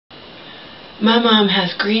My mom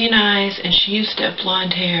has green eyes, and she used to have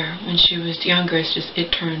blonde hair when she was younger. It's just,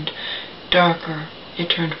 it turned darker.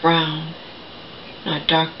 It turned brown. Not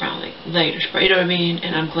dark brown, like lightish, but you know what I mean?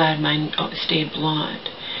 And I'm glad mine stayed blonde.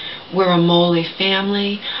 We're a moly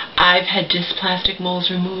family. I've had dysplastic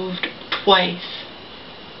moles removed twice.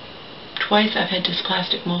 Twice I've had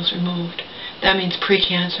dysplastic moles removed. That means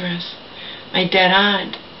precancerous. My dead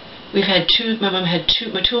aunt, we've had two, my mom had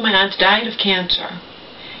two of my aunts died of cancer.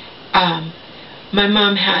 My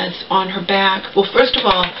mom has on her back, well, first of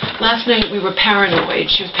all, last night we were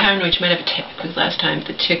paranoid. She was paranoid she might have a tick, because last time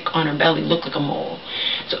the tick on her belly looked like a mole.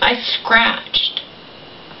 So I scratched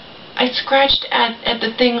at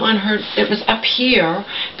the thing on her, it was up here,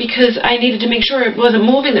 because I needed to make sure it wasn't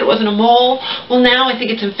moving, that it wasn't a mole. Well, now I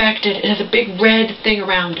think it's infected. It has a big red thing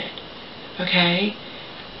around it. Okay?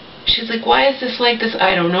 She's like, why is this like this?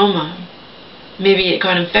 I don't know, Mom. Maybe it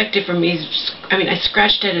got infected from me. I mean, I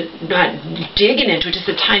scratched at it, not digging into it, just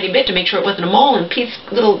a tiny bit to make sure it wasn't a mole, and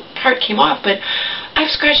a little part came off. But I've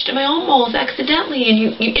scratched at my own moles accidentally, and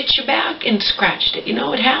you itch your back and scratched it. You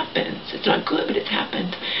know, it happens. It's not good, but it's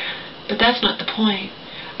happened. But that's not the point.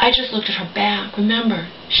 I just looked at her back. Remember,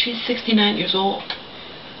 she's 69 years old.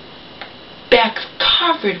 Back's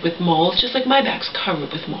covered with moles, just like my back's covered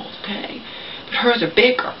with moles, okay? But hers are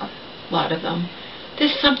bigger, a lot of them.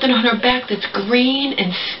 There's something on her back that's green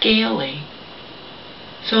and scaly.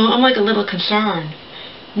 So I'm like a little concerned.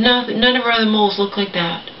 None of our other moles look like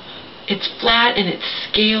that. It's flat and it's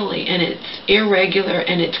scaly and it's irregular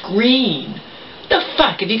and it's green. The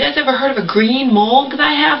fuck? Have you guys ever heard of a green mole? Because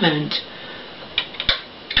I haven't.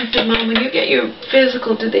 I said, Mom, when you get your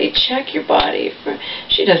physical, do they check your body for...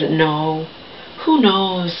 She doesn't know. Who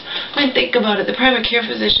knows? I mean, think about it. The primary care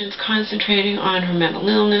physician's concentrating on her mental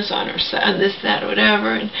illness, on her this, that, or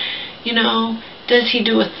whatever. And, you know, does he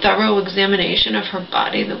do a thorough examination of her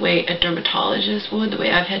body the way a dermatologist would, the way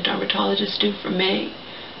I've had dermatologists do for me?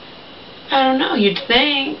 I don't know. You'd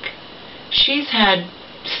think. She's had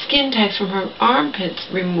skin tags from her armpits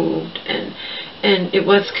removed, and it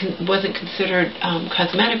wasn't considered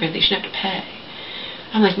cosmetic or anything. She didn't have to pay.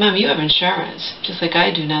 I'm like, Mom, you have insurance, just like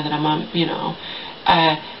I do now that I'm on, you know.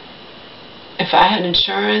 If I had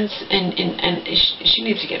insurance, and she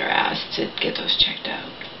needs to get her ass to get those checked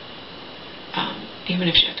out. Even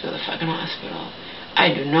if she has to go to the fucking hospital.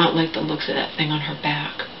 I do not like the looks of that thing on her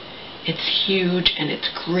back. It's huge, and it's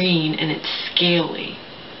green, and it's scaly.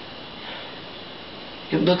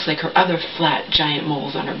 It looks like her other flat, giant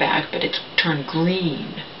moles on her back, but it's turned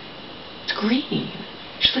green. It's green.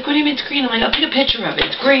 She's like, what do you mean it's green? I'm like, I'll take a picture of it.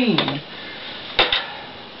 It's green.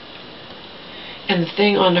 And the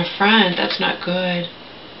thing on the front, that's not good.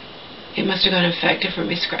 It must have got infected from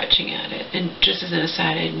me scratching at it. And just as an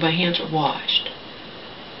aside, my hands were washed.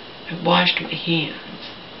 I washed my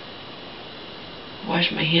hands. I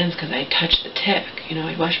washed my hands because I touched the tick. You know,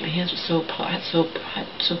 I washed my hands with hot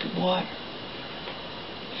soapy water.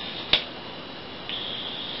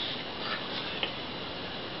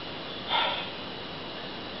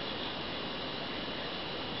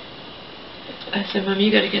 I said, Mom,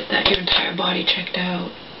 you got to get your entire body checked out.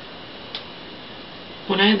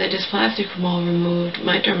 When I had the dysplastic mole removed,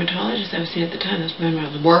 my dermatologist I was seeing at the time, this was when I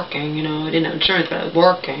was working, you know, I didn't have insurance, but I was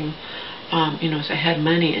working, you know, so I had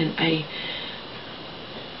money, and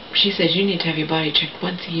she says, you need to have your body checked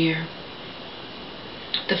once a year.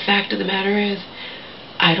 The fact of the matter is,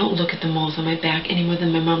 I don't look at the moles on my back any more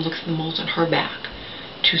than my mom looks at the moles on her back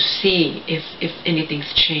to see if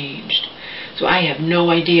anything's changed. So I have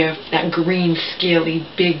no idea if that green, scaly,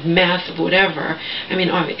 big, massive, whatever. I mean,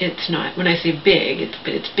 it's not. When I say big,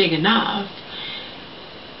 it's big enough.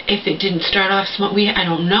 If it didn't start off small, I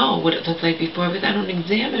don't know what it looked like before, because I don't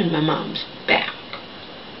examine my mom's back,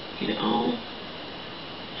 you know,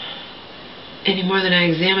 any more than I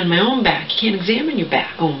examine my own back. You can't examine your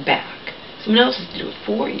own back. Someone else has to do it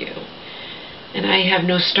for you. And I have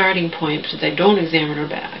no starting point since I don't examine her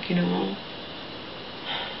back, you know.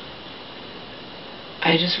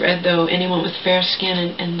 I just read, though, anyone with fair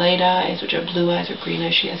skin and light eyes, which are blue eyes or green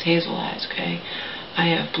eyes, she has hazel eyes, okay? I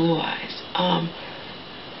have blue eyes.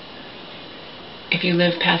 If you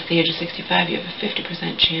live past the age of 65, you have a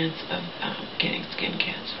 50% chance of getting skin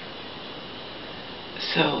cancer.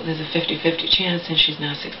 So there's a 50-50 chance, and she's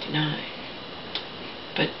now 69.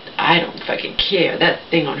 But I don't fucking care. That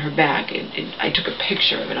thing on her back, I took a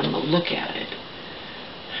picture of it. I'm going to look at it.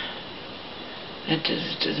 That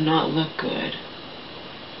does not look good.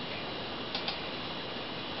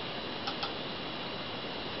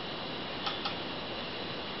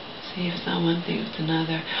 See if someone thinks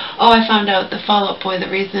another. Oh, I found out the Fall Out Boy. The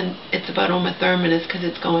reason it's about Uma Thurman is because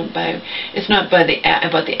it's going by. It's not by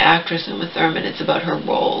about the actress Uma Thurman. It's about her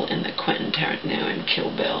role in the Quentin Tarantino and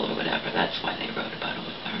Kill Bill or whatever. That's why they wrote about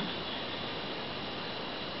Uma Thurman.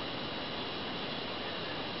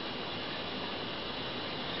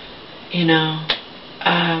 You know,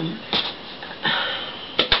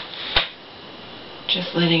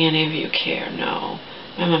 just letting any of you care. No,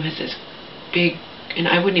 my mom has this big. And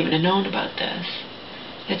I wouldn't even have known about this.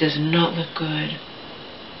 That does not look good.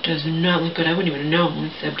 Does not look good. I wouldn't even have known,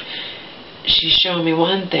 except she's showing me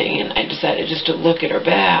one thing, and I decided just to look at her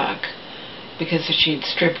back because she'd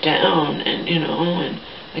stripped down, and you know, and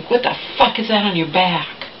like, what the fuck is that on your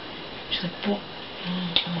back? She's like, what?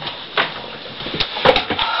 Oh.